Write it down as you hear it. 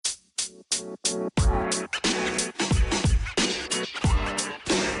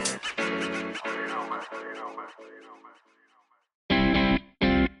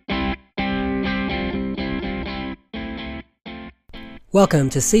Welcome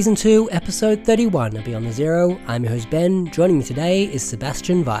to Season 2, Episode 31 of Beyond the Zero. I'm your host Ben. Joining me today is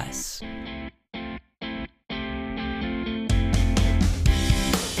Sebastian Weiss.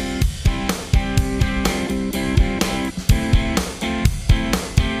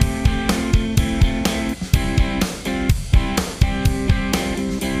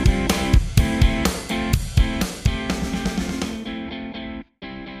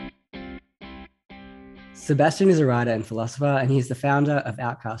 Sebastian is a writer and philosopher, and he's the founder of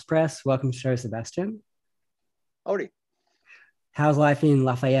Outcast Press. Welcome to the show, Sebastian. Howdy. How's life in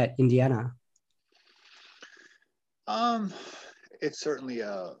Lafayette, Indiana? It's certainly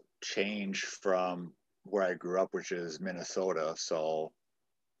a change from where I grew up, which is Minnesota. So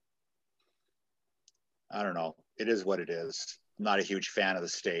I don't know. It is what it is. I'm not a huge fan of the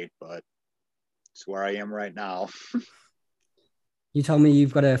state, but it's where I am right now. You told me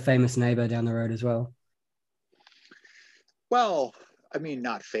you've got a famous neighbor down the road as well. Well, I mean,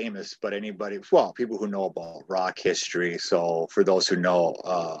 not famous, but people who know about rock history. So for those who know,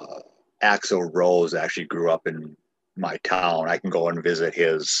 Axl Rose actually grew up in my town. I can go and visit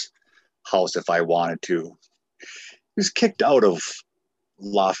his house if I wanted to. He was kicked out of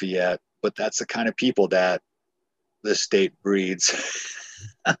Lafayette, but that's the kind of people that the state breeds.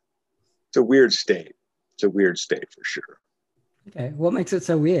 It's a weird state. It's a weird state for sure. Okay, what makes it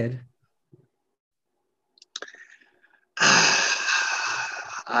so weird?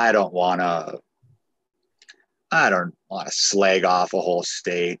 I don't want to slag off a whole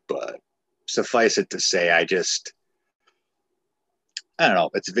state, but suffice it to say, I don't know,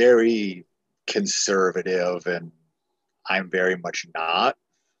 it's very conservative and I'm very much not.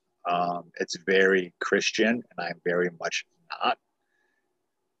 It's very Christian and I'm very much not.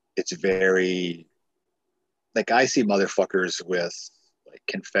 It's very, like, I see motherfuckers with like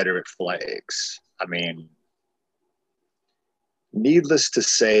Confederate flags. I mean, needless to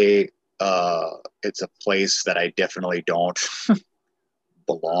say, it's a place that I definitely don't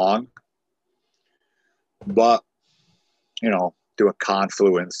belong. But, through a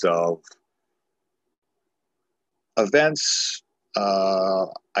confluence of events,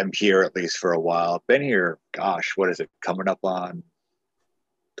 I'm here at least for a while. I've been here, gosh, what is it, coming up on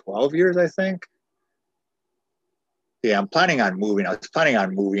 12 years, I think? Yeah, I'm planning on moving. I was planning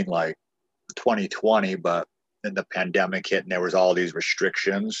on moving like 2020, but then the pandemic hit and there was all these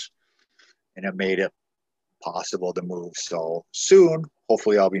restrictions and it made it possible to move. So soon,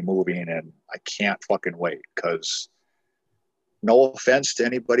 hopefully I'll be moving and I can't fucking wait because no offense to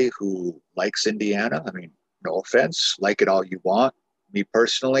anybody who likes Indiana. I mean, no offense, like it all you want. Me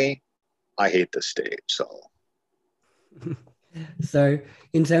personally, I hate the state, so. So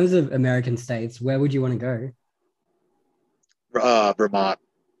in terms of American states, where would you want to go? Vermont.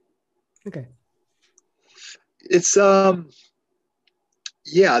 Okay. It's yeah,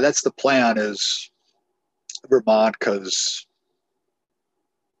 that's the plan, is Vermont, because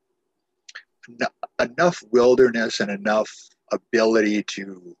enough wilderness and enough ability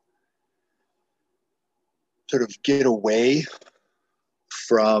to sort of get away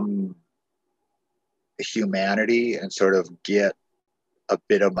from humanity and sort of get a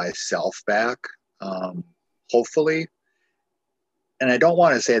bit of myself back, hopefully. And I don't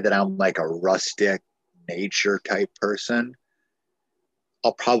want to say that I'm like a rustic nature type person.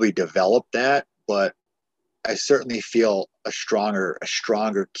 I'll probably develop that, but I certainly feel a stronger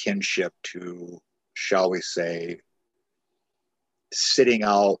kinship to, shall we say, sitting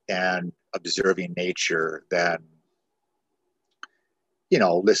out and observing nature than,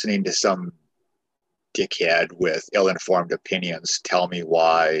 listening to some dickhead with ill-informed opinions tell me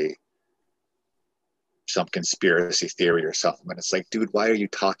why some conspiracy theory or something. And it's like, dude, why are you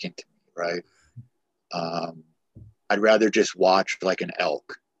talking to me, right? I'd rather just watch like an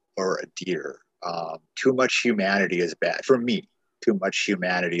elk or a deer. Too much humanity is bad for me. Too much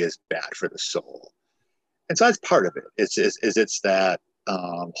humanity is bad for the soul. And so that's part of it. It's that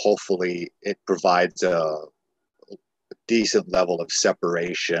hopefully it provides a decent level of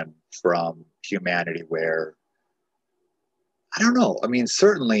separation from humanity where, I don't know. I mean,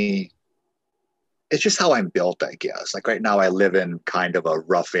 certainly it's just how I'm built, I guess. Like right now I live in kind of a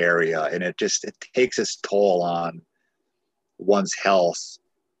rough area and it takes its toll on one's health.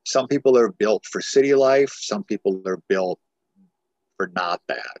 Some people are built for city life. Some people are built for not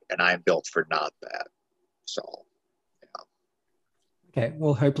that. And I'm built for not that. So, yeah. Okay,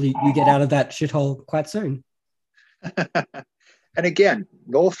 well, hopefully you get out of that shithole quite soon. And again,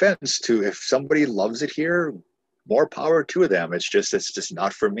 no offense to if somebody loves it here, more power to them. It's just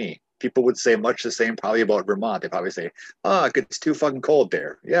not for me. People would say much the same probably about Vermont. They probably say, "Oh, it's too fucking cold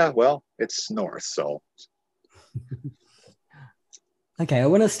there." Yeah, well, it's north, so. Okay, I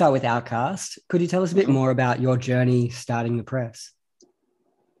want to start with Outcast. Could you tell us a bit Mhm. more about your journey starting the press?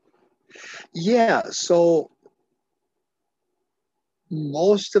 Yeah, so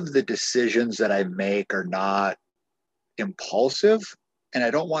most of the decisions that I make are not impulsive. And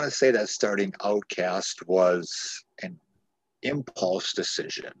I don't want to say that starting Outcast was an impulse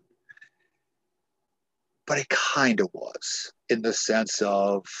decision, but it kind of was in the sense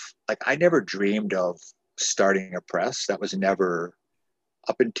of like, I never dreamed of starting a press. That was never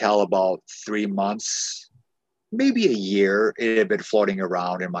up until about 3 months, maybe a year. It had been floating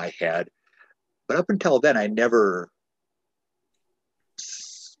around in my head. But up until then, I never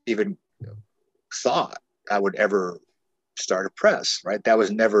even thought I would ever start a press, right? That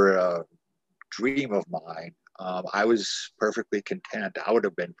was never a dream of mine. I was perfectly content. I would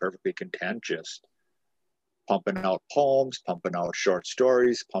have been perfectly content just pumping out poems, pumping out short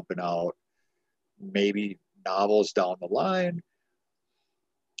stories, pumping out maybe novels down the line.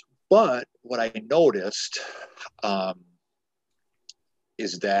 But what I noticed um,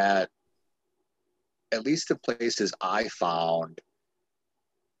 is that at least the places I found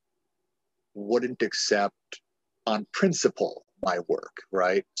wouldn't accept on principle my work,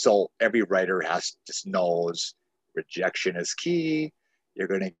 right? So every writer has just knows rejection is key. You're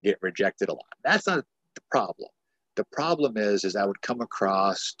going to get rejected a lot. That's not the problem. The problem is I would come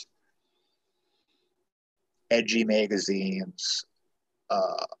across edgy magazines,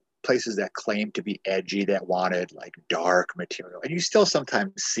 uh, places that claim to be edgy that wanted like dark material, and you still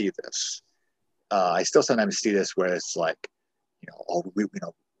sometimes see this. I still sometimes see this where it's like, oh, we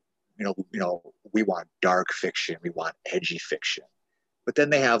want dark fiction, we want edgy fiction, but then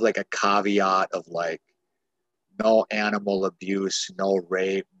they have like a caveat of like no animal abuse, no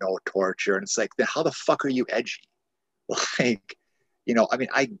rape, no torture, and it's like, then how the fuck are you edgy? Like, I mean,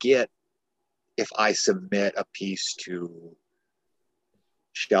 I get if I submit a piece to,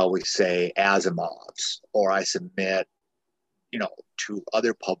 shall we say, Asimov's, or I submit, to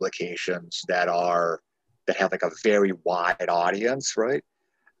other publications that have like a very wide audience, right?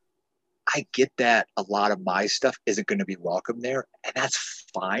 I get that a lot of my stuff isn't going to be welcome there, and that's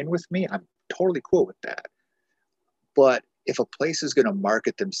fine with me. I'm totally cool with that. But if a place is going to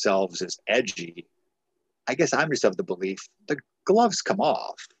market themselves as edgy, I guess I'm just of the belief the gloves come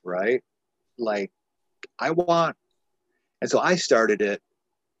off, right? Like, I want, and so I started it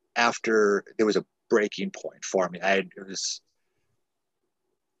after there was a breaking point for me. It was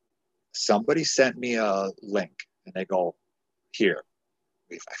somebody sent me a link and they go, here,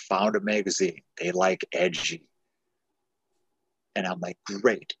 I found a magazine. They like edgy. And I'm like,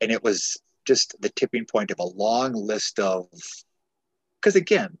 great. And it was just the tipping point of a long list of, because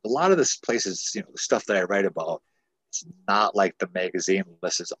again, a lot of this places, the stuff that I write about, it's not like the magazine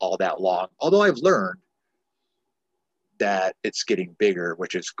list is all that long. Although I've learned that it's getting bigger,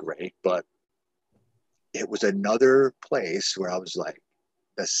 which is great. But it was another place where I was like,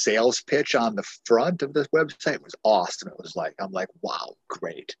 the sales pitch on the front of this website was awesome. It was like, I'm like, wow,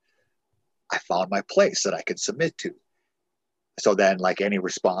 great. I found my place that I could submit to. So then, like any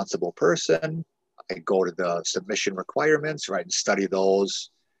responsible person, I go to the submission requirements, right, and study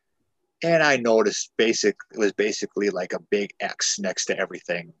those. And I noticed it was basically like a big X next to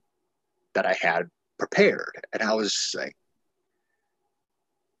everything that I had prepared. And I was like,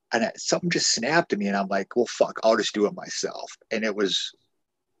 something just snapped at me, and I'm like, well, fuck, I'll just do it myself. And it was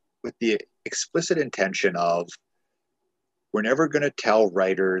with the explicit intention of, we're never going to tell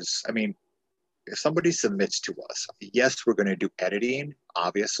writers, I mean, if somebody submits to us, yes, we're going to do editing,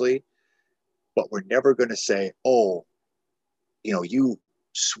 obviously, but we're never going to say, oh, you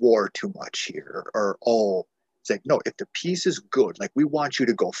swore too much here, or, oh, it's like, no, if the piece is good, like, we want you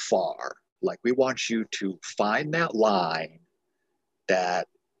to go far. Like, we want you to find that line that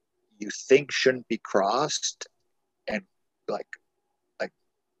you think shouldn't be crossed, and like like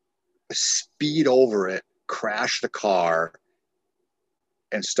speed over it, crash the car,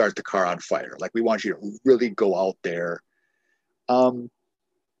 and start the car on fire. Like, we want you to really go out there. Um,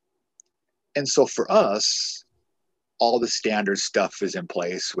 and so for us, all the standard stuff is in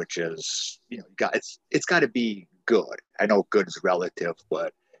place, which is, it's got to be good. I know good is relative,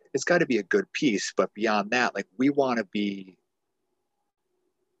 but it's got to be a good piece. But beyond that, like, we want to be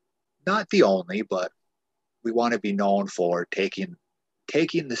not the only, but we want to be known for taking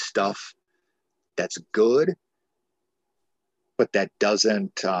the stuff that's good, but that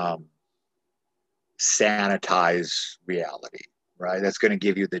doesn't sanitize reality. right? That's going to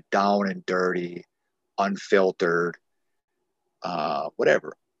give you the down and dirty, unfiltered,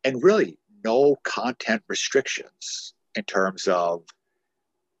 whatever. And really no content restrictions in terms of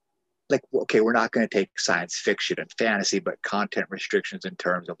like, okay, we're not going to take science fiction and fantasy, but content restrictions in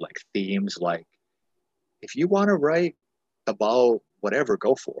terms of like themes. Like if you want to write about whatever,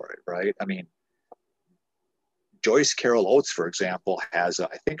 go for it, right? I mean, Joyce Carol Oates, for example, has,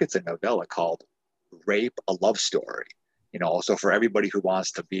 I think it's a novella called Rape, a Love Story. You know, so for everybody who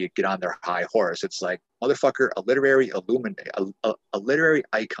wants to get on their high horse, it's like, motherfucker, a literary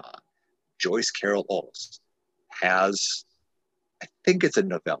icon, Joyce Carol Oates, has, I think it's a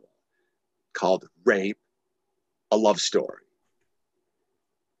novella called Rape, a Love Story.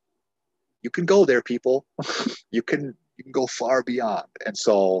 You can go there, people. you can go far beyond. And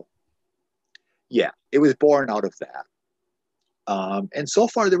so, yeah, it was born out of that. And so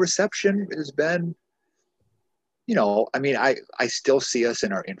far, the reception has been, you know, I mean, I still see us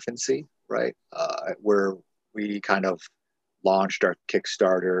in our infancy, right? Where we kind of launched our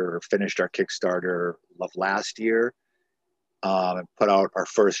Kickstarter or finished our Kickstarter of last year, and put out our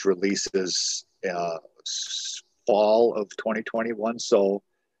first releases fall of 2021. So,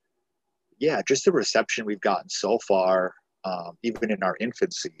 yeah, just the reception we've gotten so far, even in our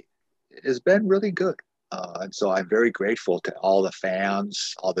infancy, has been really good. And so I'm very grateful to all the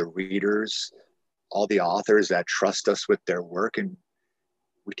fans, all the readers, all the authors that trust us with their work, and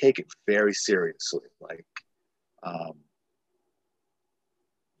we take it very seriously. Like,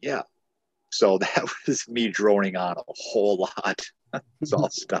 yeah. So that was me droning on a whole lot. It's all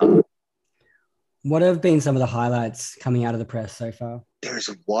stop. What have been some of the highlights coming out of the press so far? There's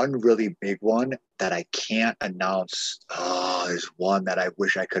one really big one that I can't announce. Oh, there's one that I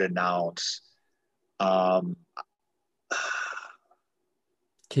wish I could announce.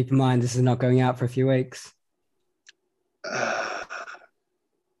 Keep in mind, this is not going out for a few weeks.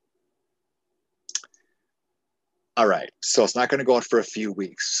 All right. So it's not going to go out for a few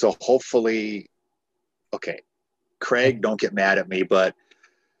weeks. So hopefully, okay, Craig, don't get mad at me, but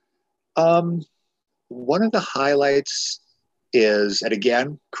one of the highlights is, and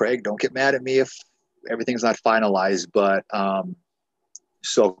again, Craig, don't get mad at me if everything's not finalized, but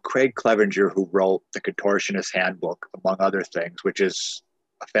so Craig Clevenger, who wrote The Contortionist Handbook, among other things, which is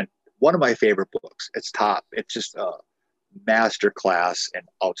one of my favorite books. It's top. It's just a masterclass in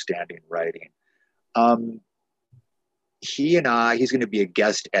outstanding writing. He's going to be a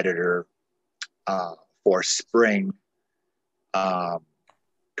guest editor for spring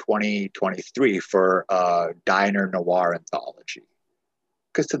 2023 for a diner noir anthology.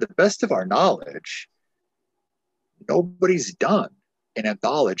 Because to the best of our knowledge, nobody's done an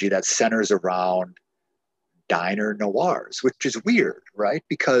anthology that centers around diner noirs, which is weird, right?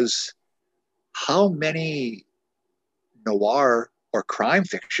 Because how many noir or crime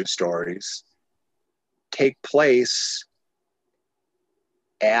fiction stories take place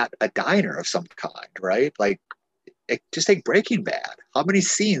at a diner of some kind, right? Like, just take Breaking Bad. How many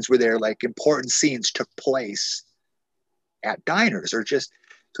scenes were there, like important scenes took place at diners, or just,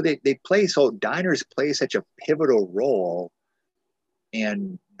 so diners play such a pivotal role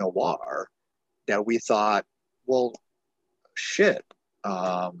in noir that we thought, well, shit,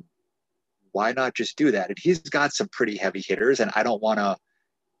 why not just do that? And he's got some pretty heavy hitters, and I don't want to,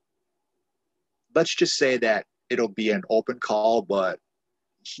 let's just say that it'll be an open call, but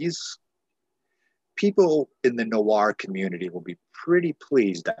people in the noir community will be pretty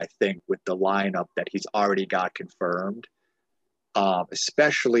pleased, I think, with the lineup that he's already got confirmed.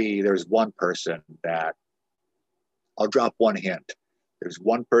 Especially, there's one person that, I'll drop one hint. There's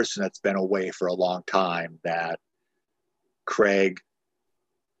one person that's been away for a long time that Craig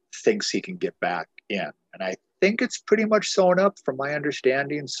thinks he can get back in. And I think it's pretty much sewn up from my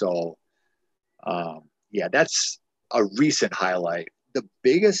understanding. So, yeah, that's a recent highlight. The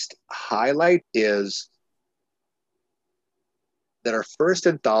biggest highlight is that our first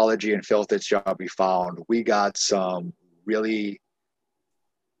anthology in Filth It Shall Be Found, we got some really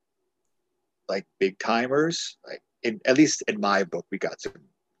like big timers. Like at least in my book, we got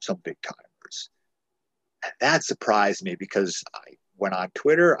some big timers. And that surprised me because I went on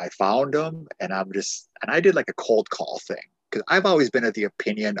Twitter, I found them, and I did like a cold call thing. Because I've always been of the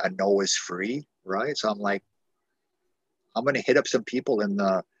opinion a no is free, right? So I'm like, I'm going to hit up some people in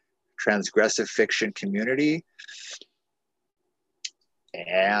the transgressive fiction community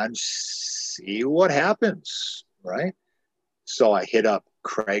and see what happens, right? So I hit up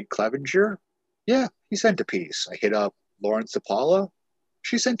Craig Clevenger. Yeah, he sent a piece. I hit up Lauren Zapala.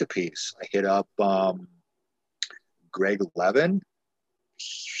 She sent a piece. I hit up Greg Levin.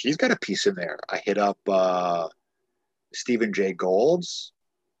 He's got a piece in there. I hit up Stephen Jay Gould's,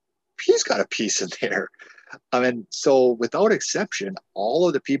 he's got a piece in there. I mean, so without exception, all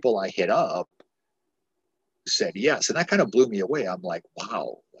of the people I hit up said yes. And that kind of blew me away. I'm like,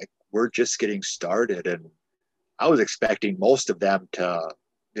 wow, like we're just getting started. And I was expecting most of them to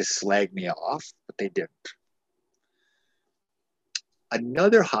just slag me off, but they didn't.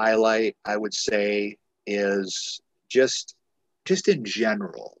 Another highlight I would say is just in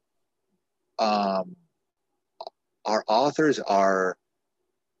general. Um, our authors are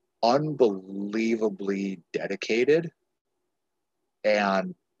unbelievably dedicated,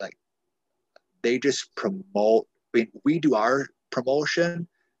 and like they just promote. I mean, we do our promotion,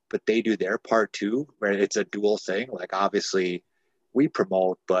 but they do their part too, where it's a dual thing. Like obviously we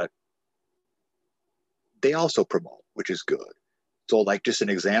promote, but they also promote, which is good. So like just an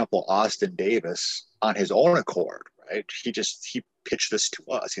example, Austin Davis on his own accord, right? He pitched this to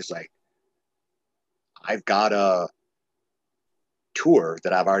us. He's like, I've got a tour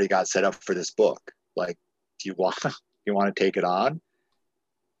that I've already got set up for this book. Like, do you want to take it on?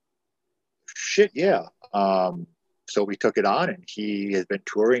 Shit, yeah. So we took it on, and he has been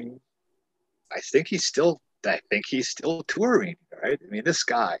touring. I think he's still touring, right? I mean, this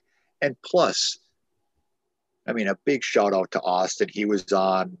guy, and plus, I mean, a big shout out to Austin. He was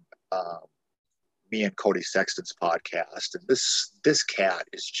on me and Cody Sexton's podcast, and this cat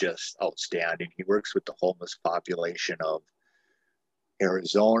is just outstanding. He works with the homeless population of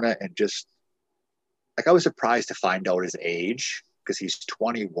Arizona, and just like I was surprised to find out his age because he's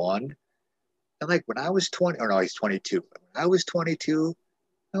 21. And like when I was 20, or no, he's 22. When I was 22,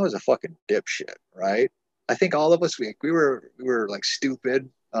 I was a fucking dipshit, right? I think all of us we were like stupid.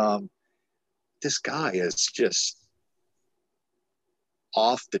 This guy is just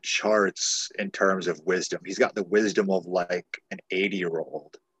off the charts in terms of wisdom. He's got the wisdom of like an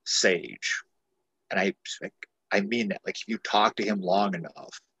 80-year-old sage, and I mean that. Like if you talk to him long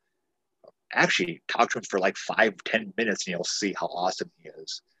enough, actually talk to him for like 5-10 minutes, and you'll see how awesome he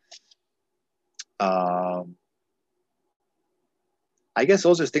is. I guess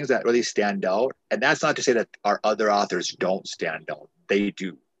those are things that really stand out, and that's not to say that our other authors don't stand out. They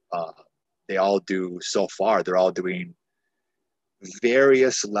do. They all do so far. They're all doing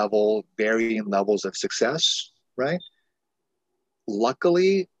varying levels of success, right?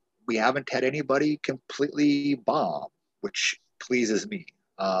 Luckily, we haven't had anybody completely bomb, which pleases me.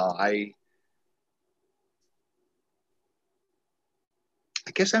 I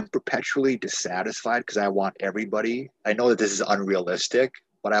guess I'm perpetually dissatisfied because I want everybody. I know that this is unrealistic,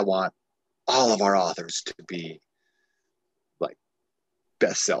 but I want all of our authors to be like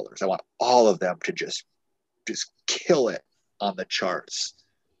bestsellers. I want all of them to just kill it on the charts.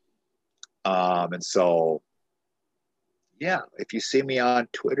 And so, yeah, if you see me on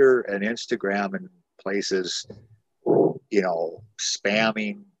Twitter and Instagram and places,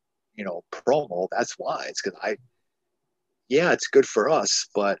 spamming, promo, that's why. It's because it's good for us,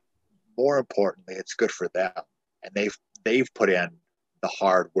 but more importantly, it's good for them. And they've put in the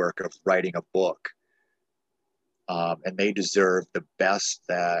hard work of writing a book. And they deserve the best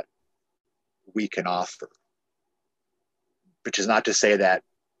that we can offer. Which is not to say that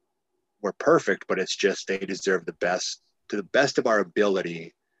we're perfect, but it's just they deserve the best to the best of our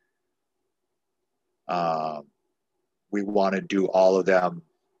ability. We want to do all of them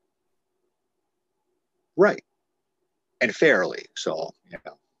right and fairly. So,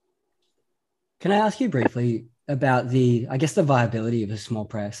 Can I ask you briefly about the viability of a small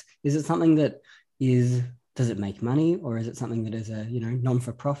press? Is it something that does it make money, or is it something that is a,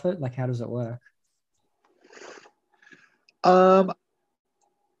 non-for-profit? Like, how does it work? I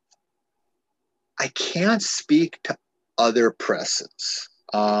can't speak to other presses.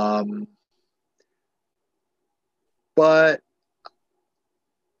 But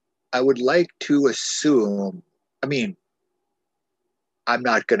I would like to assume, I mean, I'm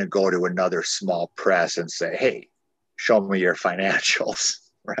not going to go to another small press and say, hey, show me your financials,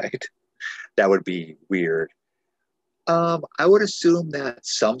 right? That would be weird. I would assume that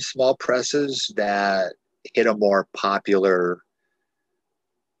some small presses that hit a more popular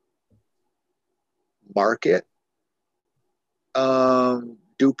market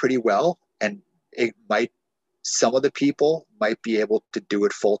do pretty well, and some of the people might be able to do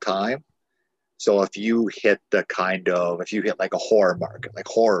it full time. So if you hit like a horror market, like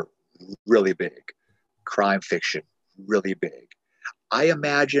horror really big, crime fiction really big, I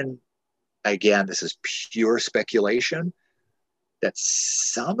imagine, again, this is pure speculation, that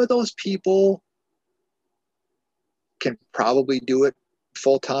some of those people can probably do it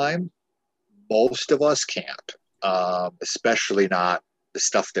full time. Most of us can't, especially not the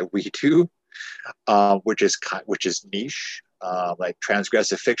stuff that we do. which is niche, like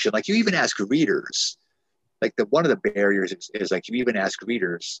transgressive fiction. Like you even ask readers, like one of the barriers is like you even ask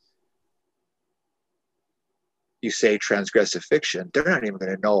readers, you say transgressive fiction, they're not even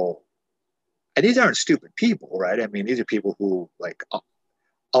going to know. And these aren't stupid people, right? I mean, these are people who like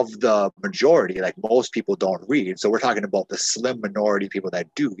of the majority, like most people don't read. So we're talking about the slim minority of people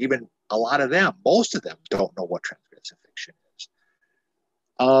that do. Even a lot of them, most of them don't know what transgressive fiction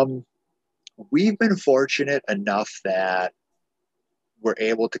is. We've been fortunate enough that we're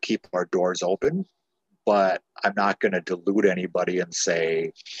able to keep our doors open, but I'm not going to delude anybody and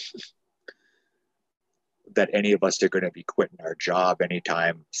say that any of us are going to be quitting our job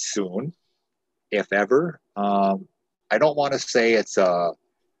anytime soon, if ever. I don't want to say it's a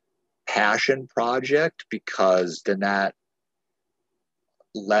passion project, because then that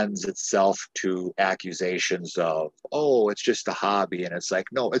lends itself to accusations of, oh, it's just a hobby. And it's like,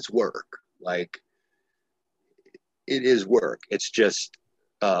 no, it's work. Like, it is work. It's just,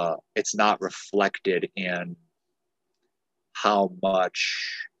 it's not reflected in how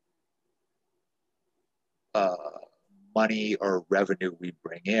much money or revenue we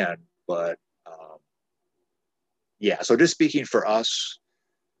bring in. But yeah, so just speaking for us,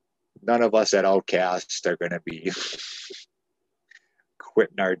 none of us at Outcast are going to be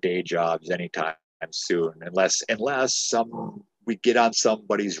quitting our day jobs anytime soon, unless we get on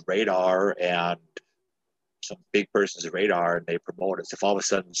somebody's radar, and some big person's radar, and they promote us. If all of a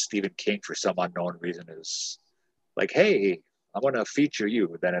sudden Stephen King, for some unknown reason, is like, hey, I want to feature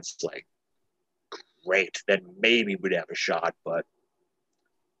you, then it's like, great, then maybe we'd have a shot. But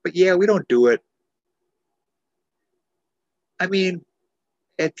yeah, we don't do it. I mean,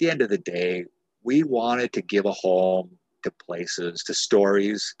 at the end of the day, we wanted to give a home to places, to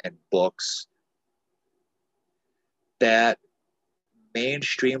stories and books that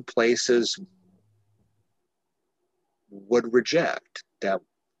mainstream places would reject. That,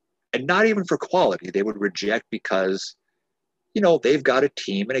 and not even for quality, they would reject because, you know, they've got a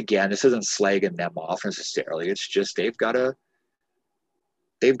team. And again, this isn't slagging them off necessarily. It's just they've got to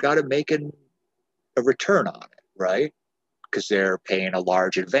make a return on it, right? Because they're paying a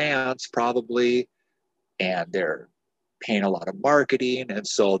large advance probably, and they're paying a lot of marketing, and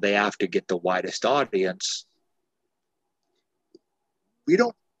so they have to get the widest audience.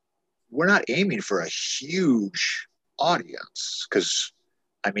 We're not aiming for a huge audience, because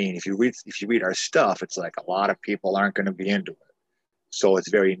I mean, if you read our stuff, it's like a lot of people aren't going to be into it. So it's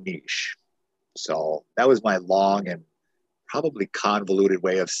very niche. So that was my long and probably convoluted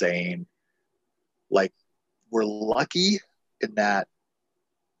way of saying, like, we're lucky in that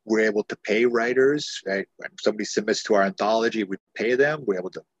we're able to pay writers, right? When somebody submits to our anthology, we pay them. We're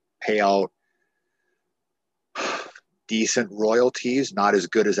able to pay out decent royalties, not as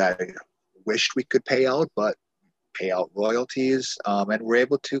good as I wished we could pay out, but pay out royalties. And we're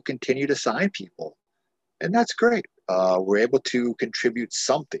able to continue to sign people. And that's great. We're able to contribute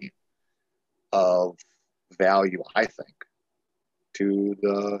something of value, I think, to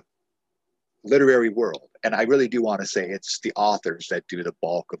the literary world. And I really do want to say it's the authors that do the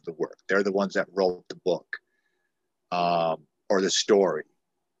bulk of the work. They're the ones that wrote the book, or the story.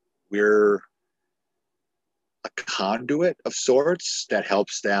 We're a conduit of sorts that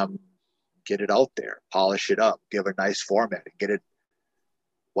helps them get it out there, polish it up, give a nice format, and get it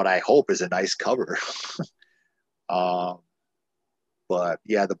what I hope is a nice cover. But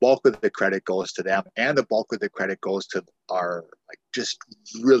yeah, the bulk of the credit goes to them, and the bulk of the credit goes to our like just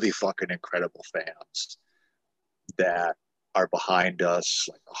really fucking incredible fans that are behind us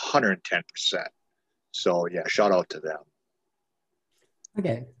like 110%. So yeah, shout out to them.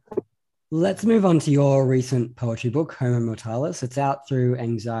 Okay. Let's move on to your recent poetry book, Homo Mortalis. It's out through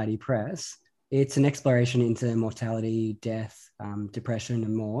Anxiety Press. It's an exploration into mortality, death, depression,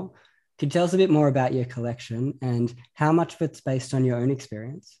 and more. Could you tell us a bit more about your collection and how much of it's based on your own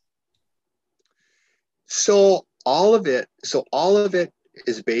experience? So all of it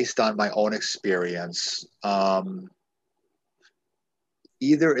is based on my own experience,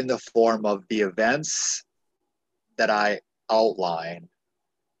 either in the form of the events that I outline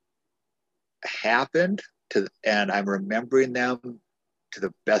happened to, and I'm remembering them to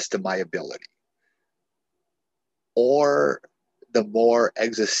the best of my ability, or the more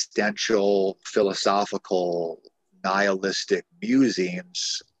existential, philosophical, nihilistic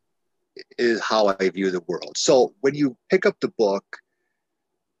musings is how I view the world. So when you pick up the book,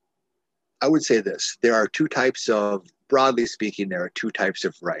 I would say this: there are two types of, broadly speaking, there are two types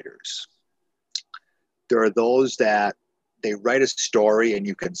of writers. There are those that they write a story and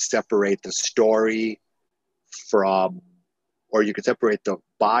you can separate the story from, or you can separate the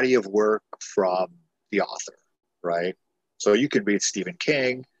body of work from the author, right? So you can read Stephen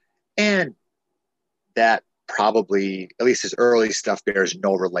King, and that probably, at least his early stuff, bears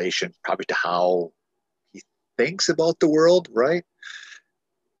no relation probably to how he thinks about the world, right?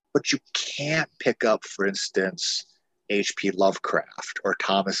 But you can't pick up, for instance, H.P. Lovecraft or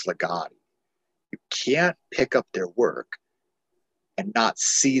Thomas Ligotti. You can't pick up their work and not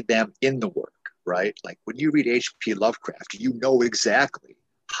see them in the work, right? Like when you read H.P. Lovecraft, you know exactly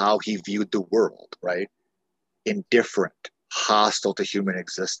how he viewed the world, right? Indifferent, hostile to human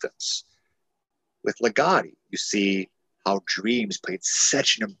existence. With Ligotti, you see how dreams played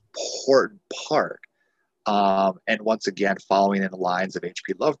such an important part. And once again, following in the lines of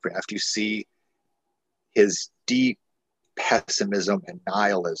H.P. Lovecraft, you see his deep pessimism and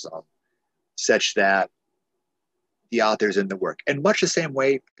nihilism, such that the authors in the work. And much the same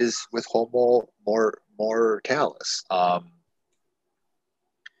way is with Homo Mortalis.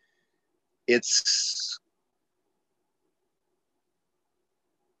 It's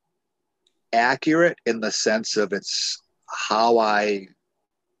accurate in the sense of it's how I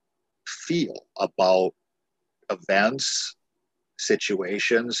feel about events,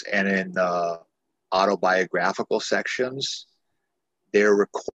 situations, and in autobiographical sections, they're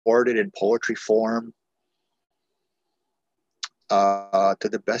recorded in poetry form to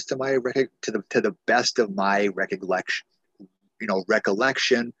the best of my recollection.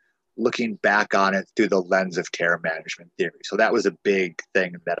 Recollection, looking back on it through the lens of terror management theory. So that was a big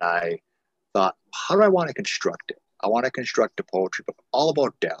thing that I thought, how do I want to construct it? I want to construct a poetry book all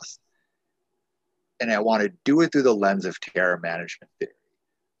about death. And I want to do it through the lens of terror management theory.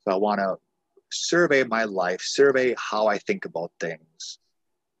 So I want to survey my life, survey how I think about things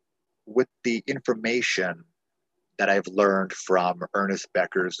with the information that I've learned from Ernest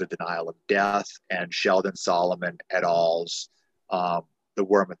Becker's The Denial of Death and Sheldon Solomon et al.'s The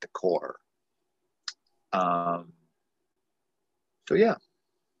Worm at the Core. So yeah.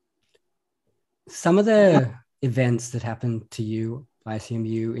 Some of the events that happened to you, I assume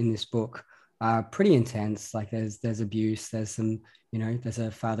you in this book, are pretty intense. Like there's abuse, there's some, there's a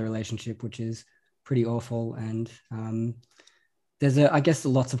father relationship, which is pretty awful. And there's I guess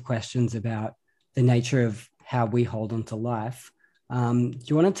lots of questions about the nature of how we hold on to life. Do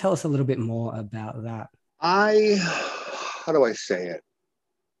you want to tell us a little bit more about that? How do I say it?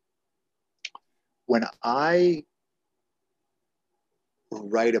 When I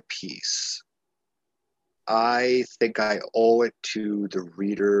write a piece, I think I owe it to the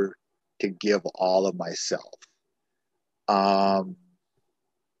reader to give all of myself.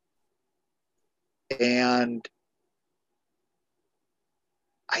 And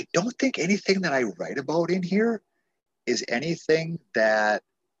I don't think anything that I write about in here is anything that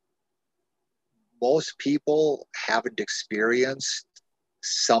most people haven't experienced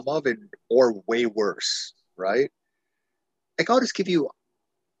some of it, or way worse, right? Like I'll just give you,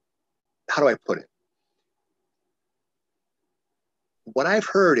 how do I put it? What I've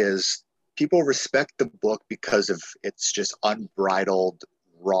heard is people respect the book because of its just unbridled,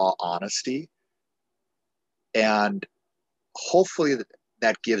 raw honesty. And hopefully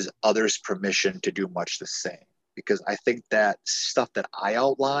that gives others permission to do much the same. Because I think that stuff that I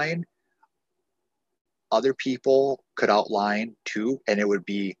outline, other people could outline too, and it would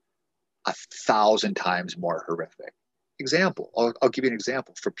be 1,000 times more horrific. Example, I'll give you an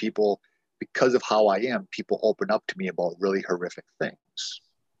example for people. Because of how I am, people open up to me about really horrific things.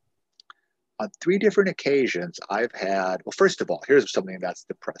 On 3 different occasions, I've had, well, first of all, here's something that's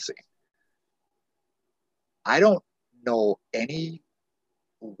depressing. I don't know any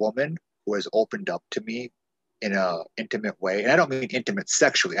woman who has opened up to me in an intimate way. And I don't mean intimate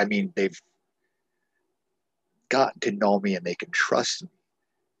sexually. I mean, they've gotten to know me and they can trust me.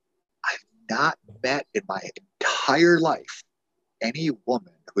 I've not met in my entire life any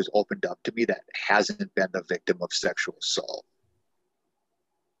woman who's opened up to me that hasn't been the victim of sexual assault.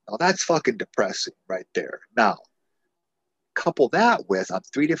 Now that's fucking depressing right there. Now, couple that with, on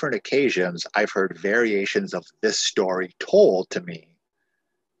 3 different occasions, I've heard variations of this story told to me.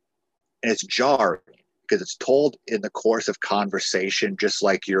 And it's jarring because it's told in the course of conversation, just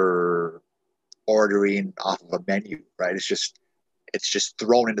like you're ordering off of a menu, right? It's just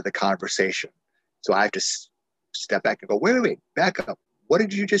thrown into the conversation. So I have to step back and go, wait, back up. What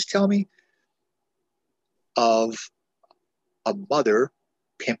did you just tell me? Of a mother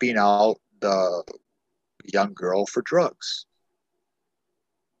pimping out the young girl for drugs.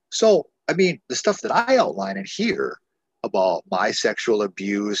 So, I mean, the stuff that I outline in here about my sexual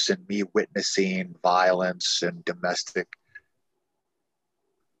abuse and me witnessing violence and domestic,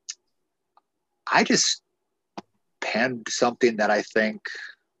 I just penned something that I think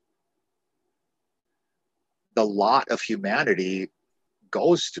the lot of humanity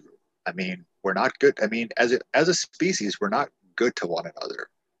goes through. I mean, we're not good. I mean, as a species, we're not good to one another.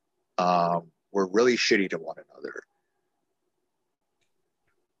 We're really shitty to one another.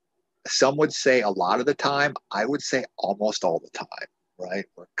 Some would say a lot of the time. I would say almost all the time, right?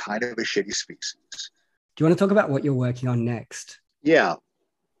 We're kind of a shitty species. Do you want to talk about what you're working on next? Yeah.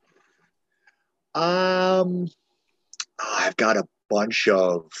 I've got a bunch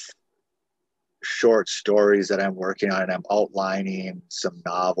of short stories that I'm working on, and I'm outlining some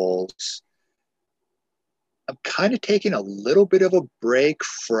novels. I'm kind of taking a little bit of a break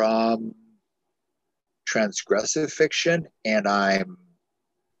from transgressive fiction, and I'm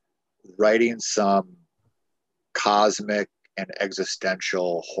writing some cosmic and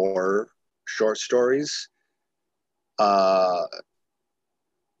existential horror short stories.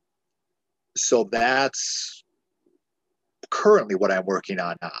 So that's currently what I'm working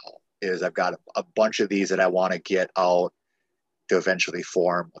on now. Is I've got a bunch of these that I want to get out to eventually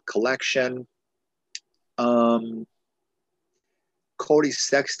form a collection. Cody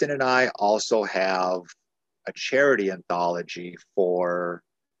Sexton and I also have a charity anthology for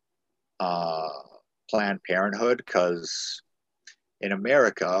Planned Parenthood, because in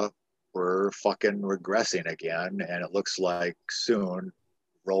America, we're fucking regressing again. And it looks like soon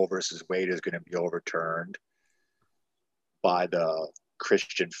Roe versus Wade is going to be overturned by the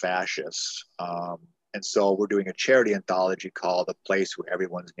Christian fascists. And so we're doing a charity anthology called A Place Where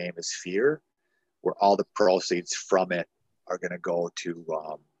Everyone's Name is Fear, where all the proceeds from it are going to go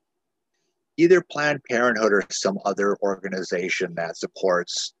to either Planned Parenthood or some other organization that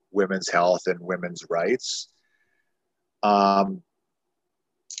supports women's health and women's rights.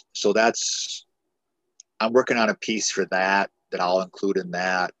 So that's, I'm working on a piece for that I'll include in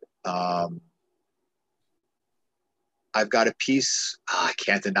that. I've got a piece, I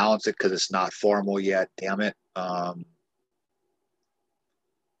can't announce it because it's not formal yet, damn it.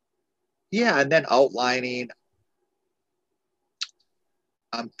 Yeah, and then outlining,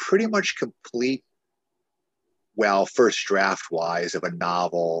 I'm pretty much complete, well, first draft wise, of a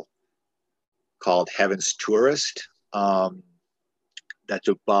novel called Heaven's Tourist. That's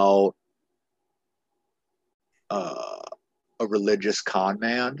about a religious con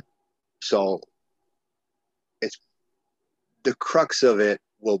man. So it's, the crux of it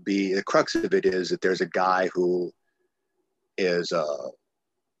is that there's a guy who is a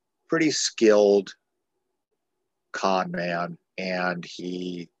pretty skilled con man, and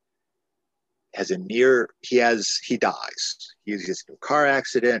he dies. He gets into a car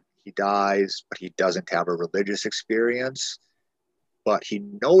accident, he dies, but he doesn't have a religious experience. But he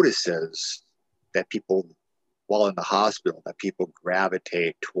notices that people, while in the hospital, that people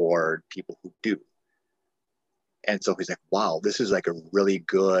gravitate toward people who do. And so he's like, wow, this is like a really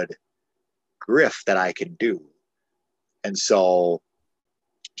good grift that I can do. And so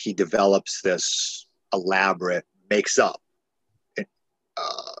he develops this elaborate, makes up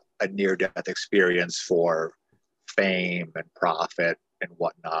a near-death experience for fame and profit and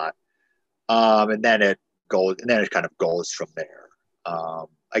whatnot. And then it kind of goes from there.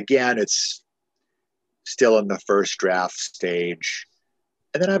 Again, it's still in the first draft stage.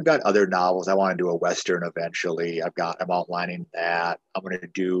 And then I've got other novels. I want to do a Western eventually. I'm outlining that. I'm going to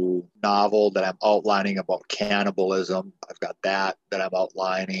do a novel that I'm outlining about cannibalism. I've got that I'm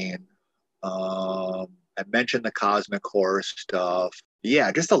outlining. I mentioned the cosmic horror stuff.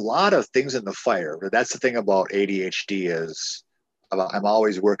 Yeah, just a lot of things in the fire. That's the thing about ADHD is I'm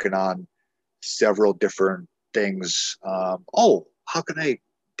always working on several different things. How can I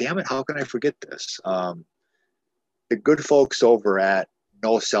forget this? The good folks over at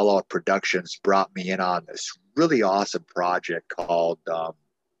No Sellout Productions brought me in on this really awesome project called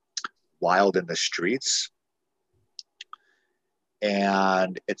Wild in the Streets.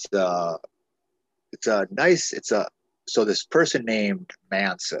 And so this person named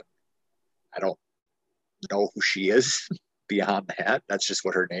Manson, I don't know who she is beyond that. That's just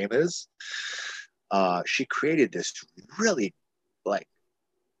what her name is. She created this really like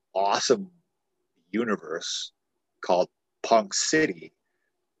awesome universe called Punk City.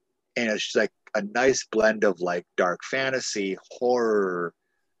 And it's like a nice blend of like dark fantasy, horror,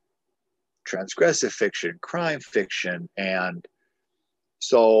 transgressive fiction, crime fiction. And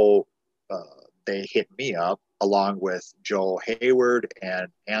so they hit me up along with Joe Hayward and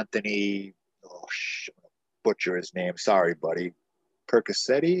Anthony, butcher his name, sorry, buddy,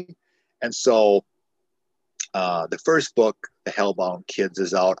 Percoceti. And so the first book, The Hellbound Kids,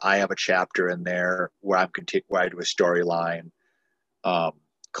 is out. I have a chapter in there where I do a storyline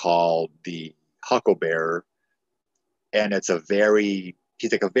called The Hucklebear. and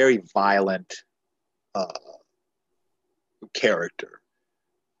he's like a very violent uh, character.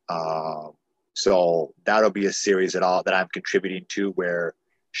 Um, so that'll be a series that I'm contributing to, where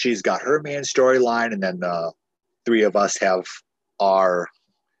she's got her main storyline, and then the three of us have our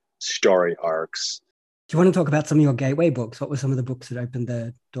story arcs. Do you want to talk about some of your gateway books? What were some of the books that opened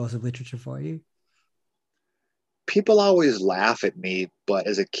the doors of literature for you? People always laugh at me, but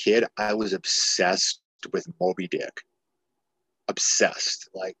as a kid, I was obsessed with Moby Dick. Obsessed.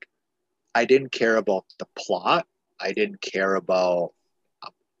 Like, I didn't care about the plot. I didn't care about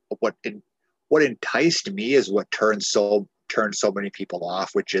what in, what enticed me is what turned so many people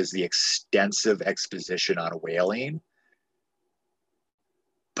off, which is the extensive exposition on whaling.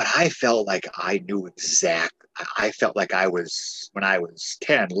 But I felt like I knew I felt like I was, when I was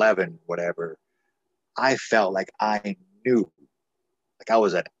 10, 11, whatever, I felt like I knew, like I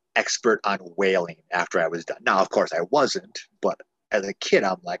was an expert on whaling after I was done. Now, of course, I wasn't, but as a kid,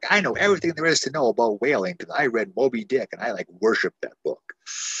 I'm like, I know everything there is to know about whaling because I read Moby Dick and I like worship that book.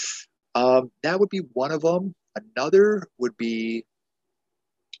 That would be one of them. Another would be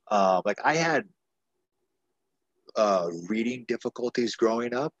like I had reading difficulties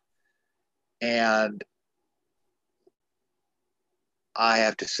growing up, and I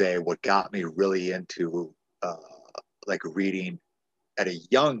have to say what got me really into like reading at a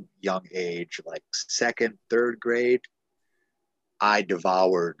young age, like second, third grade, I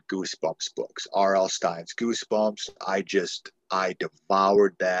devoured Goosebumps books, R.L. Stine's Goosebumps. I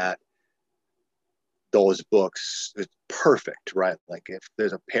devoured those books. It's perfect, right? Like if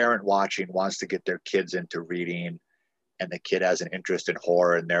there's a parent watching wants to get their kids into reading, and the kid has an interest in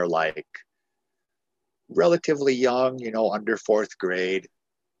horror, and they're like relatively young, under fourth grade,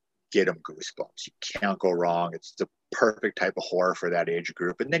 get them Goosebumps. You can't go wrong. It's the perfect type of horror for that age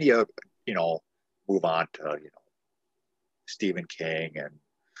group. And then move on to, Stephen King and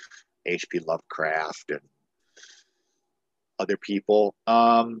H.P. Lovecraft and other people.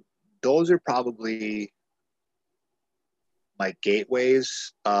 Those are probably my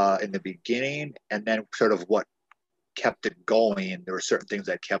gateways in the beginning, and then sort of what kept it going. There were certain things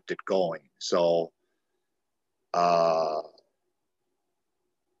that kept it going. So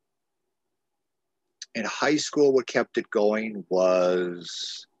in high school, what kept it going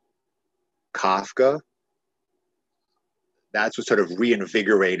was Kafka. That's what sort of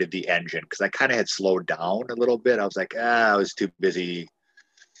reinvigorated the engine, because I kind of had slowed down a little bit. I was like, I was too busy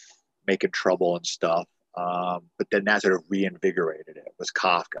making trouble and stuff. But then that sort of reinvigorated it. Was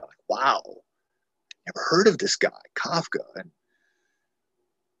Kafka. Like, wow, never heard of this guy, Kafka. And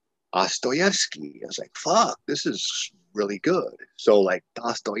Dostoevsky. I was like, fuck, this is really good. So like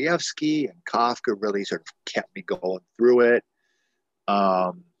Dostoevsky and Kafka really sort of kept me going through it.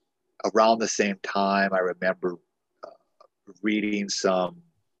 Around the same time, I remember reading some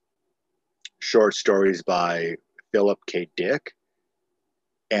short stories by Philip K. Dick,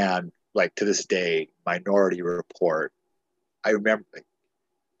 and like to this day, Minority Report. I remember like,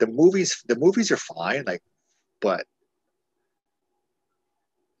 the movies are fine, like, but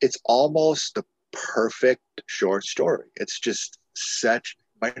it's almost the perfect short story. It's just such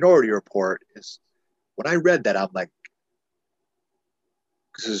Minority Report is, when I read that, I'm like,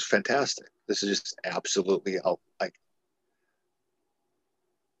 this is fantastic. This is just absolutely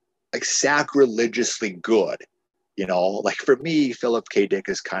like sacrilegiously good. Like for me, Philip K. Dick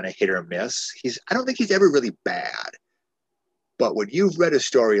is kind of hit or miss. I don't think he's ever really bad. But when you've read a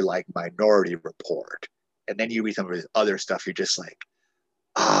story like Minority Report, and then you read some of his other stuff, you're just like,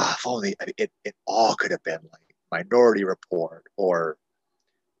 if only it all could have been like Minority Report or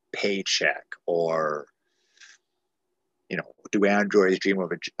Paycheck or, Do Androids Dream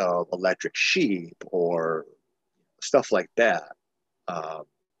of Electric Sheep or stuff like that.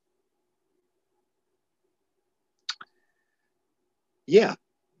 Yeah,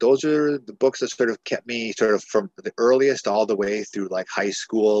 those are the books that sort of kept me sort of from the earliest all the way through like high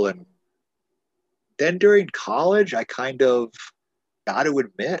school. And then during college, I kind of got to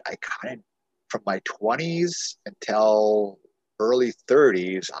admit, from my 20s until early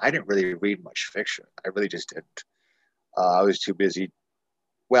 30s, I didn't really read much fiction. I really just didn't. I was too busy.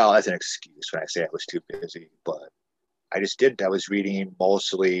 Well, that's an excuse when I say I was too busy, but I just didn't. I was reading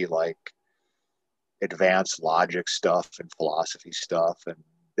mostly like advanced logic stuff and philosophy stuff. And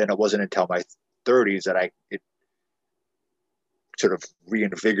then it wasn't until my 30s that it sort of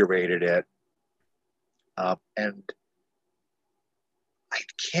reinvigorated it. And I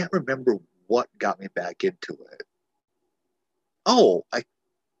can't remember what got me back into it. Oh, I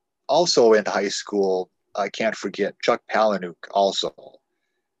also in high school, I can't forget Chuck Palahniuk also.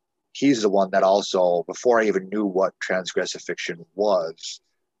 he's the one that also, before I even knew what transgressive fiction was,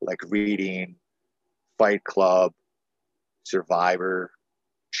 like reading Fight Club, Survivor,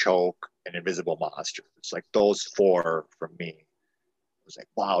 Choke, and Invisible Monsters. It's like those four for me. It was like,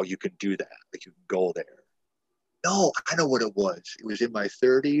 wow, you can do that. Like you can go there. No, I know what it was. It was in my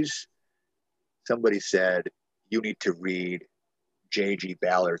 30s. Somebody said, you need to read J.G.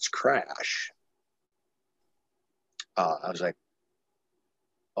 Ballard's Crash. I was like,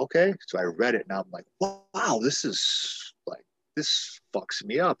 okay. So I read it and I'm like, wow, this is like, this fucks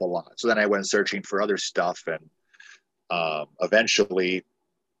me up a lot. So then I went searching for other stuff. And eventually,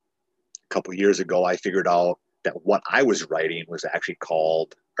 a couple years ago, I figured out that what I was writing was actually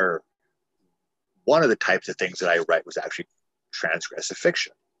called, or one of the types of things that I write was actually transgressive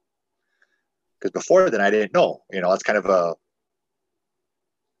fiction. Because before then, I didn't know. It's kind of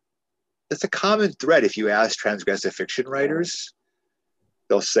it's a common thread. If you ask transgressive fiction writers,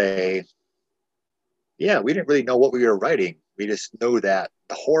 they'll say, yeah, we didn't really know what we were writing. We just know that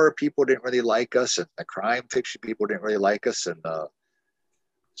the horror people didn't really like us, and the crime fiction people didn't really like us, and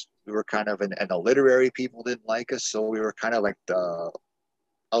we were kind of, and the literary people didn't like us, so we were kind of like the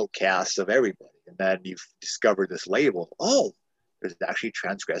outcasts of everybody. And then you've discovered this label. Oh, there's actually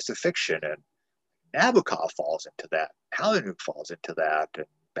transgressive fiction, and Nabokov falls into that. Palahniuk falls into that, and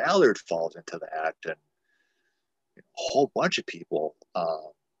Ballard falls into that, and a whole bunch of people.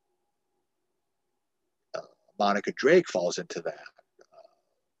 Monica Drake falls into that.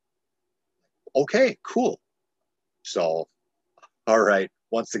 Okay, cool. So, all right.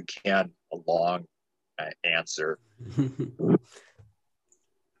 Once again, a long answer.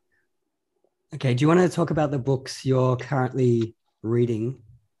 Okay. Do you want to talk about the books you're currently reading?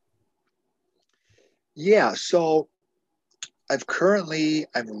 Yeah. So I'm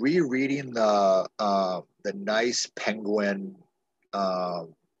rereading the nice Penguin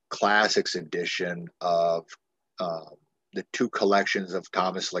Classics edition of the two collections of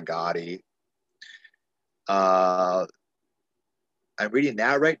Thomas Ligotti. I'm reading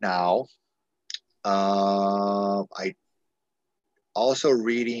that right now. I also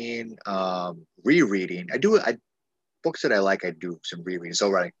rereading. Books that I like. I do some rereading.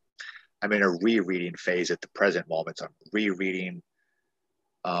 So I'm in a rereading phase at the present moment. So I'm rereading.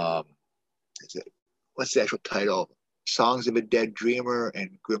 What's the actual title? Songs of a Dead Dreamer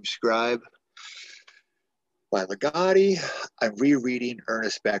and Grim Scribe by Ligotti. I'm rereading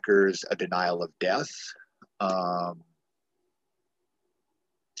Ernest Becker's A Denial of Death.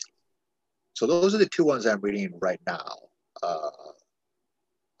 So those are the two ones I'm reading right now.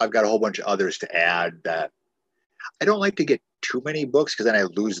 I've got a whole bunch of others to add that I don't like to get too many books because then I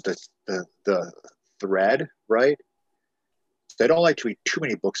lose the thread, right? So I don't like to read too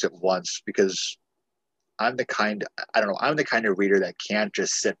many books at once because I'm the kind of reader that can't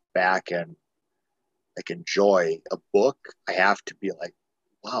just sit back and like enjoy a book. I have to be like,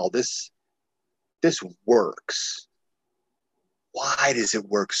 wow, this works. Why does it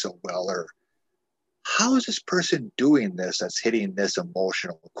work so well? Or how is this person doing this that's hitting this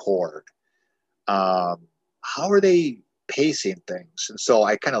emotional chord? How are they pacing things? And so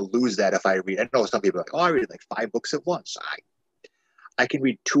I kind of lose that if I read. I know some people are like, oh, I read like 5 books at once. I can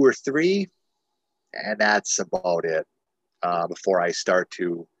read 2 or 3, and that's about it before I start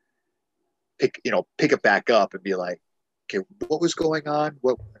to pick it back up and be like, okay, what was going on?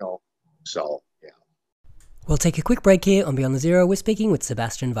 So yeah. We'll take a quick break here on Beyond the Zero. We're speaking with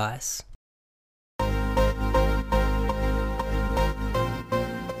Sebastian Weiss.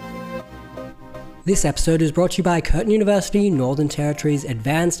 This episode is brought to you by Curtin University, Northern Territory's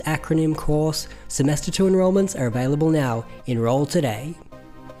Advanced Acronym course. Semester 2 enrollments are available now. Enroll today.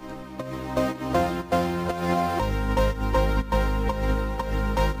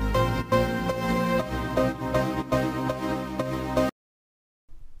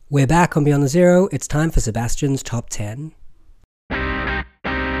 We're back on Beyond the Zero. It's time for Sebastian's Top 10.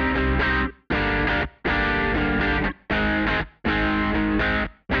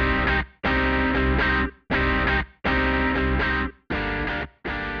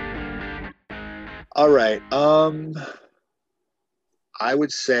 All right. I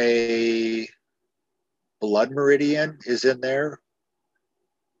would say Blood Meridian is in there.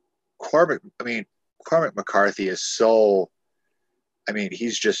 Cormac McCarthy is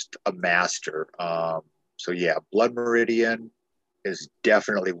he's just a master. So yeah, Blood Meridian is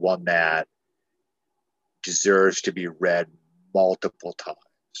definitely one that deserves to be read multiple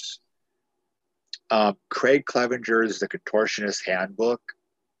times. Craig Clevenger's The Contortionist Handbook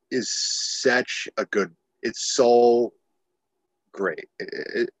is it's so great.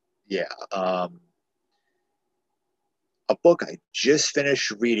 Yeah. a book I just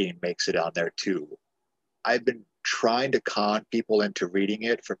finished reading makes it on there too. I've been trying to con people into reading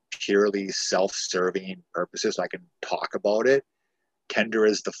it for purely self-serving purposes so I can talk about it. Tender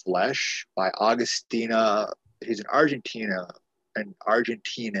as the Flesh by Augustina. She's an Argentinian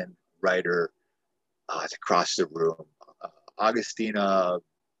writer. It's across the room. Augustina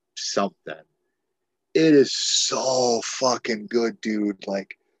something. It is so fucking good, dude.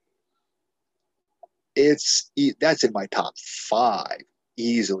 Like, that's in my top 5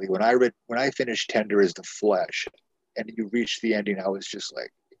 easily. When I finished Tender as the Flesh, and you reach the ending, I was just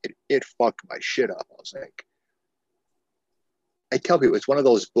like, it fucked my shit up. I was like, I tell people it's one of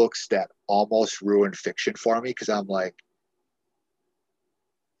those books that almost ruined fiction for me because I'm like,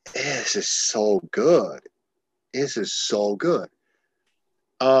 this is so good. This is so good.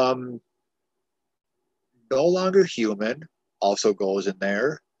 No Longer Human also goes in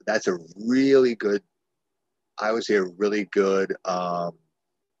there. That's a really good, I would say a really good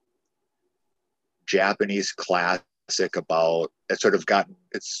Japanese classic about it's sort of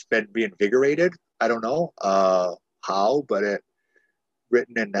it's been reinvigorated. I don't know how, but it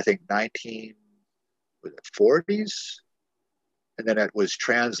written in I think 1940s, and then it was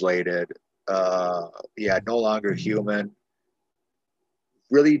translated. No Longer Human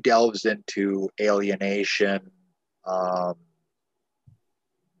really delves into alienation.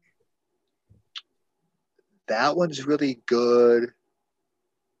 That one's really good.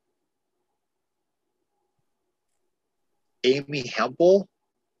 Amy Hempel,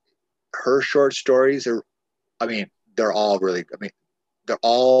 her short stories are, they're all really, they're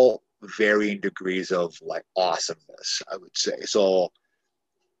all varying degrees of like awesomeness, I would say. So,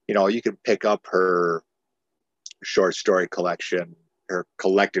 you can pick up her short story collection, her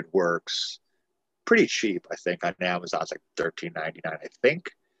collected works, pretty cheap, I think, on Amazon. It's like $13.99, I think.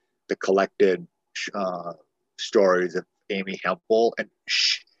 The collected stories of Amy Hempel. And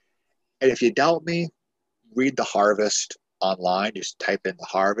if you doubt me, read The Harvest online. Just type in The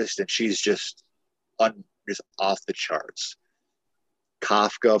Harvest, and she's just off the charts.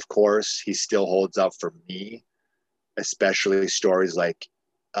 Kafka, of course, he still holds up for me, especially stories like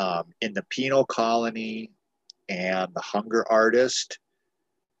In the Penal Colony and The Hunger Artist.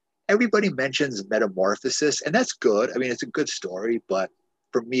 Everybody mentions Metamorphosis, and that's good. It's a good story, but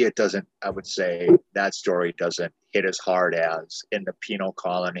for me, it doesn't, I would say that story doesn't hit as hard as In the Penal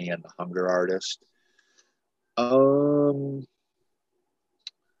Colony and The Hunger Artist. Worm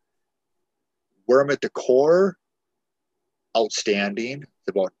at the Core, outstanding.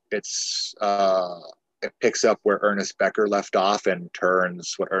 It picks up where Ernest Becker left off and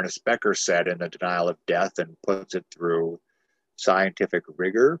turns what Ernest Becker said in The Denial of Death and puts it through scientific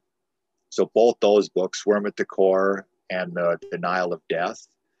rigor. So both those books, Worm at the Core and The Denial of Death,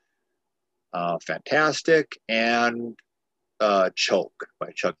 fantastic. And Choke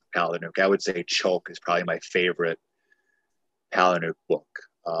by Chuck Palahniuk. I would say Choke is probably my favorite Palahniuk book.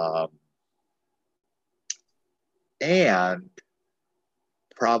 And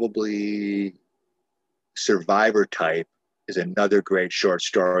probably Survivor Type is another great short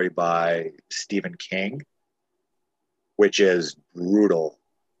story by Stephen King, which is brutal.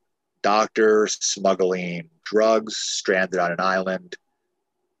 Doctor smuggling drugs, stranded on an island,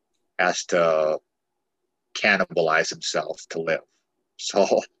 has to cannibalize himself to live.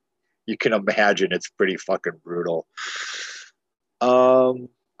 So you can imagine it's pretty fucking brutal. I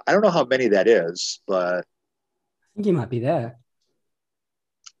don't know how many that is, but I think you might be there.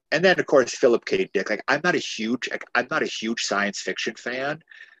 And then of course Philip K. Dick. Like I'm not a huge science fiction fan,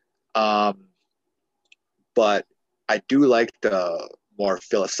 but I do like the more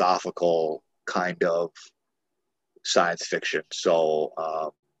philosophical kind of science fiction. So I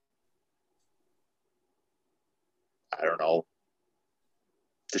don't know,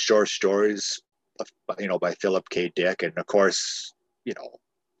 the short stories, by Philip K. Dick, and of course,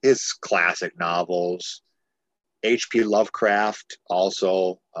 his classic novels. H.P. Lovecraft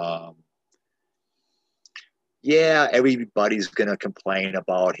also. Everybody's gonna complain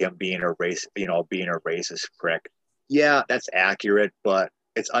about him being a racist prick. Yeah, that's accurate, but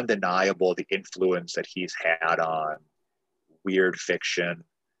it's undeniable the influence that he's had on weird fiction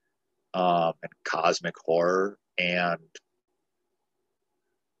and cosmic horror. And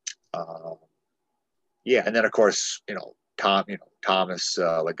and then of course, Thomas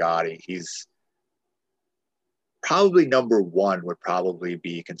Ligotti. He's probably number one would probably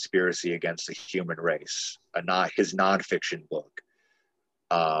be Conspiracy Against the Human Race, his nonfiction book,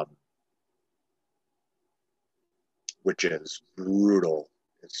 which is brutal.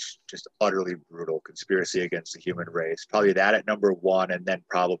 It's just utterly brutal. Conspiracy Against the Human Race. Probably that at number 1, and then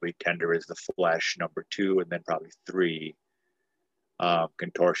probably Tender is the Flesh, number 2, and then probably 3,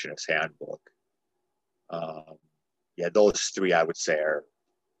 Contortionist Handbook. Yeah, those 3 I would say are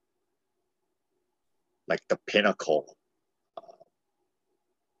like the pinnacle.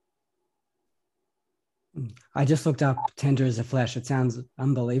 I just looked up Tender as a Flesh. It sounds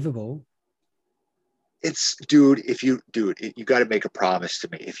unbelievable. It's, dude, you got to make a promise to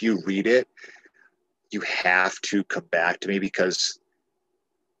me. If you read it, you have to come back to me, because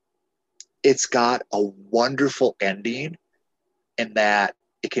it's got a wonderful ending in that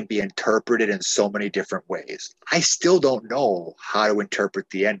it can be interpreted in so many different ways. I still don't know how to interpret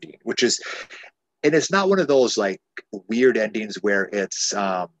the ending, which is, and it's not one of those like weird endings where it's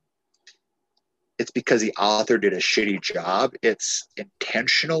because the author did a shitty job. It's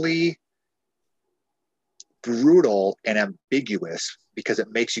intentionally brutal and ambiguous because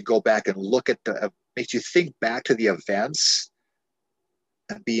it makes you go back and look at makes you think back to the events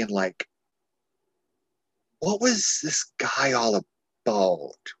and being like, what was this guy all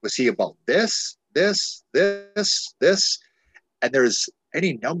about? Was he about this? And there's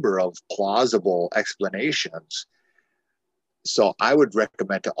any number of plausible explanations. So I would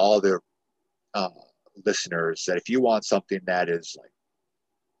recommend to all their listeners that if you want something that is like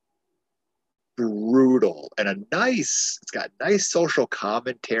brutal and it's got nice social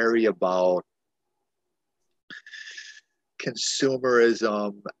commentary about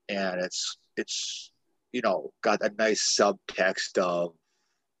consumerism, and it's got a nice subtext of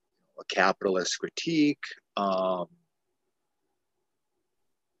a capitalist critique,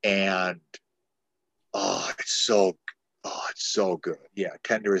 and it's so good. Yeah,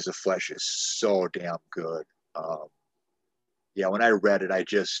 Tender as the Flesh is so damn good. Yeah, when I read it,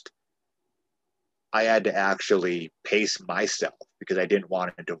 I had to actually pace myself because I didn't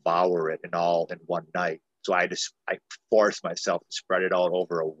want to devour it all in one night. So I forced myself to spread it out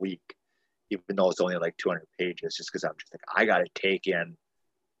over a week, even though it's only like 200 pages, just because I'm just like, I got to take in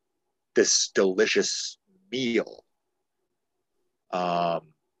this delicious meal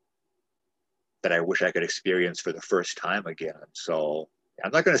that I wish I could experience for the first time again. So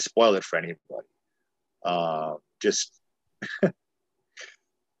I'm not going to spoil it for anybody. Just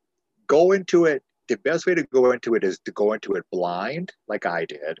go into it. The best way to go into it is to go into it blind, like I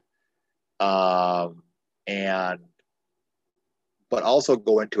did. But also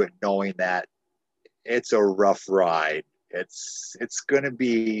go into it knowing that it's a rough ride. It's going to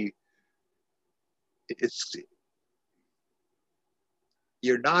be,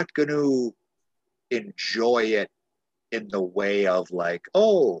 you're not going to enjoy it in the way of like,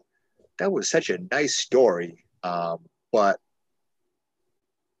 oh, that was such a nice story. But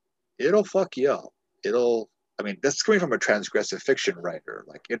it'll fuck you up. That's coming from a transgressive fiction writer.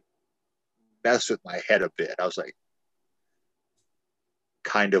 Like, it messed with my head a bit. I was like,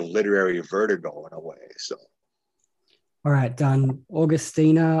 kind of literary vertigo in a way. So, all right, done.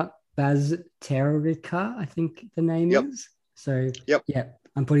 Augustina Bazterrica, I think the name is. So, yeah,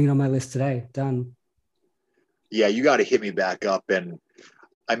 I'm putting it on my list today. Done. Yeah, you got to hit me back up. And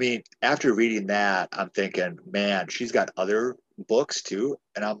I mean, after reading that, I'm thinking, man, she's got other books too.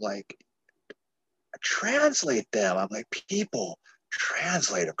 And I'm like, translate them. I'm like, people,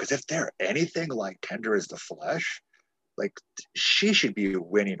 translate them. Because if they're anything like Tender as the Flesh, like, she should be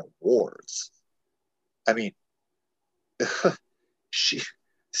winning awards. I mean,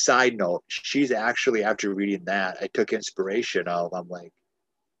 side note, she's actually, after reading that, I took inspiration of, I'm like,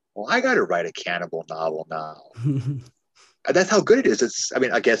 well, I got to write a cannibal novel now. That's how good it is.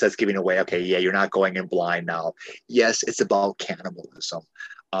 I guess that's giving away, okay, yeah, you're not going in blind now. Yes, it's about cannibalism.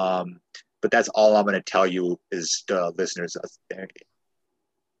 But that's all I'm going to tell you is the listeners.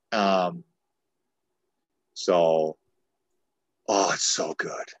 So, it's so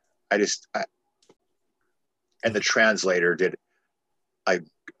good. And the translator did a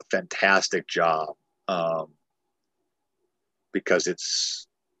fantastic job, because it's,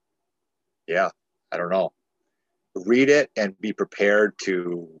 I don't know. Read it and be prepared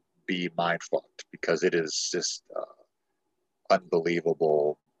to be mind-fucked, because it is just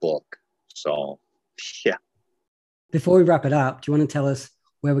unbelievable book. So, yeah. Before we wrap it up, do you want to tell us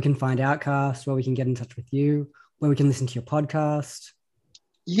where we can find Outcast, where we can get in touch with you, where we can listen to your podcast?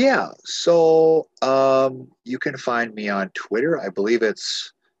 Yeah. So you can find me on Twitter. I believe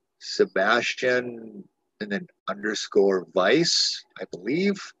it's Sebastian and then _Vice, I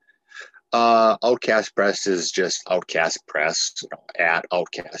believe. Outcast Press is just Outcast Press, at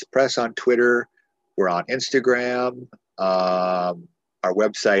Outcast Press on Twitter. We're on Instagram. Our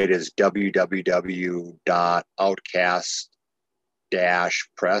website is www.outcast,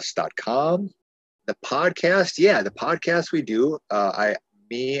 anxiety-press.com. The podcast, the podcast we do,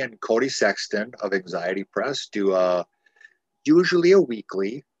 me and Cody Sexton of Anxiety Press do usually a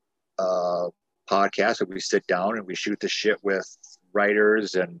weekly podcast where we sit down and we shoot the shit with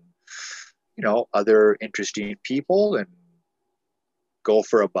writers and, other interesting people, and go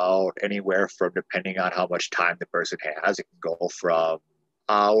for about anywhere from, depending on how much time the person has, it can go from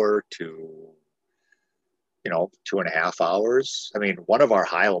hour to 2.5 hours. I mean, one of our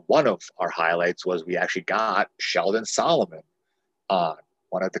highlights was we actually got Sheldon Solomon on,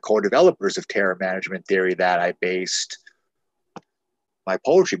 one of the co-developers of Terror Management Theory that I based my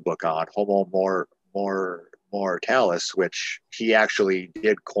poetry book on, Homo Mortalis, which he actually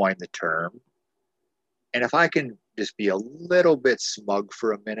did coin the term. And if I can just be a little bit smug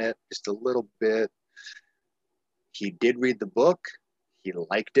for a minute, just a little bit, he did read the book. He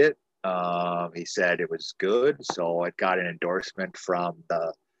liked it. He said it was good. So it got an endorsement from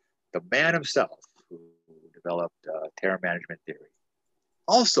the man himself who developed Terror Management Theory.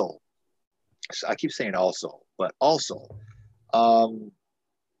 Also, I keep saying also, but also,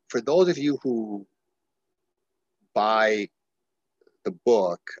 for those of you who buy the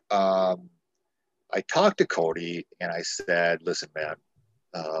book, I talked to Cody and I said, listen, man,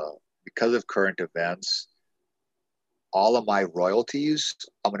 because of current events, all of my royalties,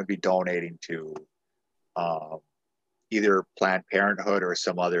 I'm going to be donating to either Planned Parenthood or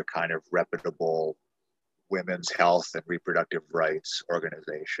some other kind of reputable women's health and reproductive rights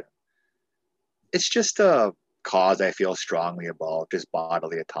organization. It's just a cause I feel strongly about, just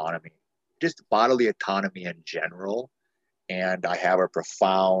bodily autonomy in general. And I have a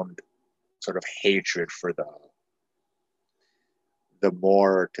profound sort of hatred for the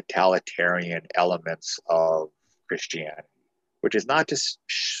more totalitarian elements of Christianity, which is not to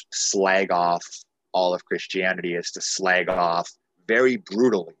slag off all of Christianity, it's to slag off very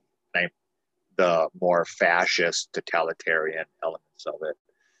brutally the more fascist totalitarian elements of it.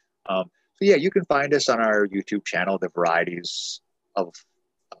 So you can find us on our YouTube channel, The Varieties of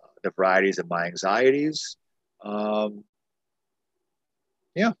My Anxieties.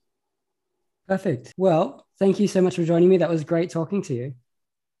 Perfect. Well, thank you so much for joining me. That was great talking to you.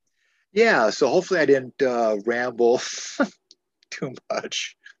 Yeah, so hopefully I didn't ramble too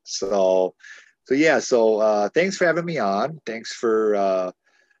much. So thanks for having me on. Thanks for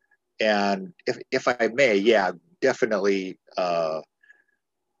and if I may, definitely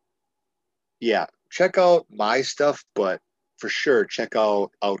check out my stuff, but for sure check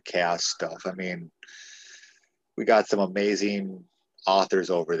out Outcast stuff. I mean, we got some amazing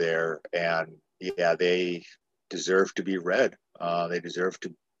authors over there, and they deserve to be read. They deserve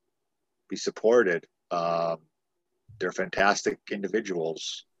to be supported. They're fantastic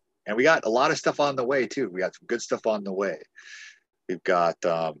individuals, and we got a lot of stuff on the way too. We got some good stuff on the way. We've got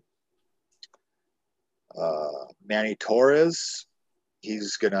Manny Torres. He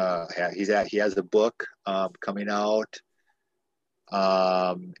has a book coming out,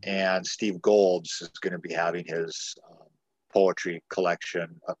 and Steve Golds is going to be having his poetry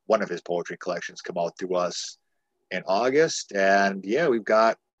collection, one of his poetry collections, come out through us in August. And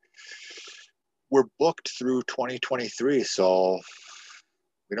we're booked through 2023, so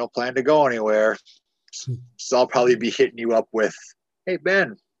we don't plan to go anywhere. So I'll probably be hitting you up with, hey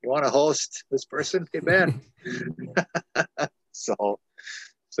Ben, you want to host this person? Hey Ben. so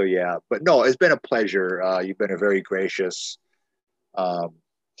but no, it's been a pleasure. You've been a very gracious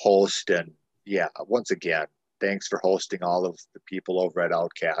host, and once again, thanks for hosting all of the people over at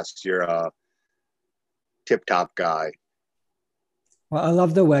Outcast. You're a tip-top guy. Well, I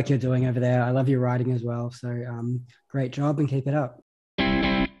love the work you're doing over there. I love your writing as well. So great job, and keep it up.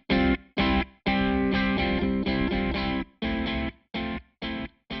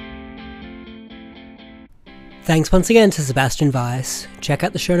 Thanks once again to Sebastian Weiss. Check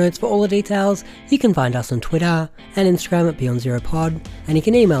out the show notes for all the details. You can find us on Twitter and Instagram at BeyondZeroPod, and you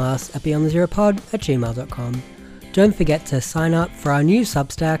can email us at beyondzeropod@gmail.com. Don't forget to sign up for our new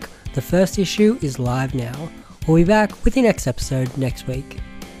Substack. The first issue is live now. We'll be back with the next episode next week.